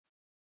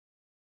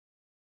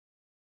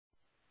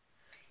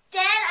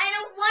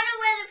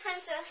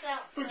so.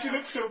 But you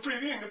look so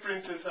pretty in the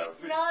princess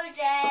outfit. No,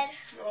 Dad.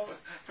 Oh,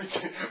 but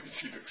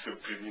you look so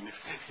pretty in the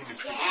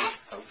princess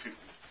outfit.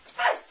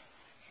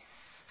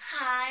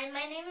 Hi,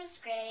 my name is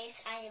Grace.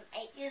 I am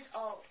 8 years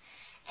old,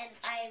 and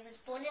I was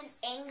born in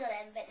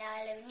England, but now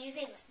I live in New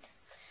Zealand.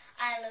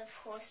 I love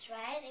horse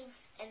riding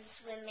and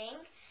swimming,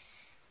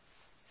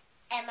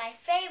 and my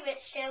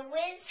favorite show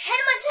is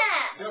Hannah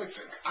Montana. No,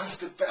 it's As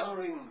the Bell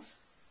Rings.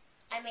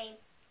 I mean,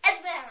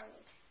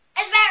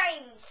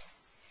 Rings.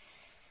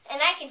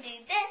 And I can do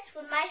this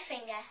with my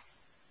finger.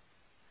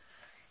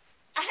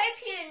 I hope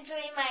you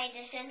enjoy my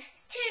audition.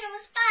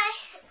 Toodles, bye.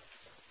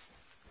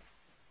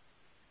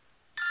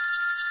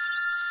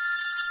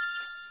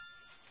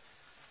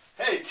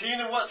 Hey,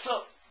 Tina, what's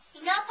up?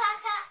 You know,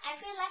 Parker, I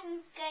feel like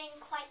I'm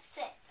getting quite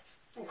sick.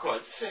 I'm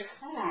quite sick.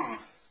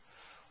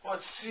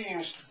 What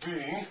seems to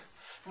be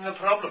the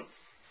problem?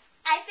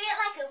 I feel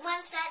like I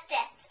want to start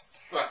dancing.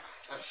 Well,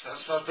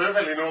 that's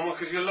perfectly normal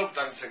because you love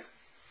dancing.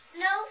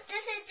 No,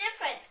 this is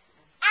different.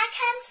 I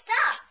can't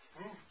stop.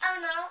 Oh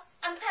no,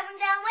 I'm coming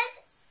down with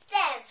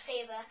dance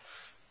fever.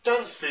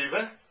 Dance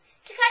fever?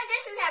 It's a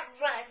condition that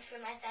runs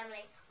through my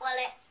family. Well,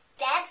 it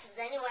dances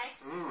anyway.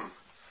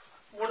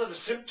 What are the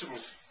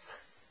symptoms?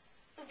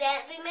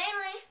 Dancing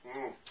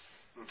mainly.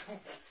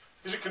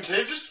 Is it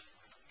contagious?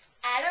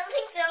 I don't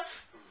think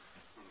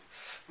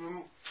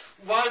so.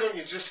 Why don't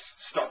you just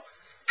stop?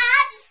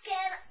 I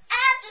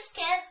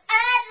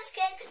just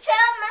can't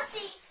control my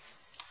feet.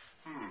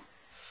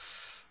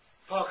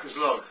 Parker's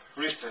log,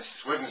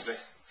 recess, Wednesday.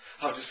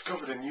 I've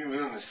discovered a new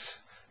illness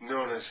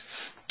known as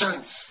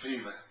dance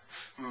fever.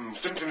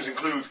 Symptoms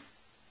include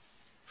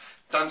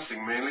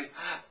dancing mainly.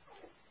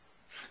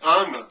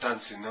 I'm not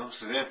dancing now,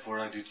 so therefore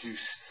I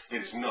deduce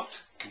it is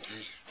not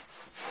contagious.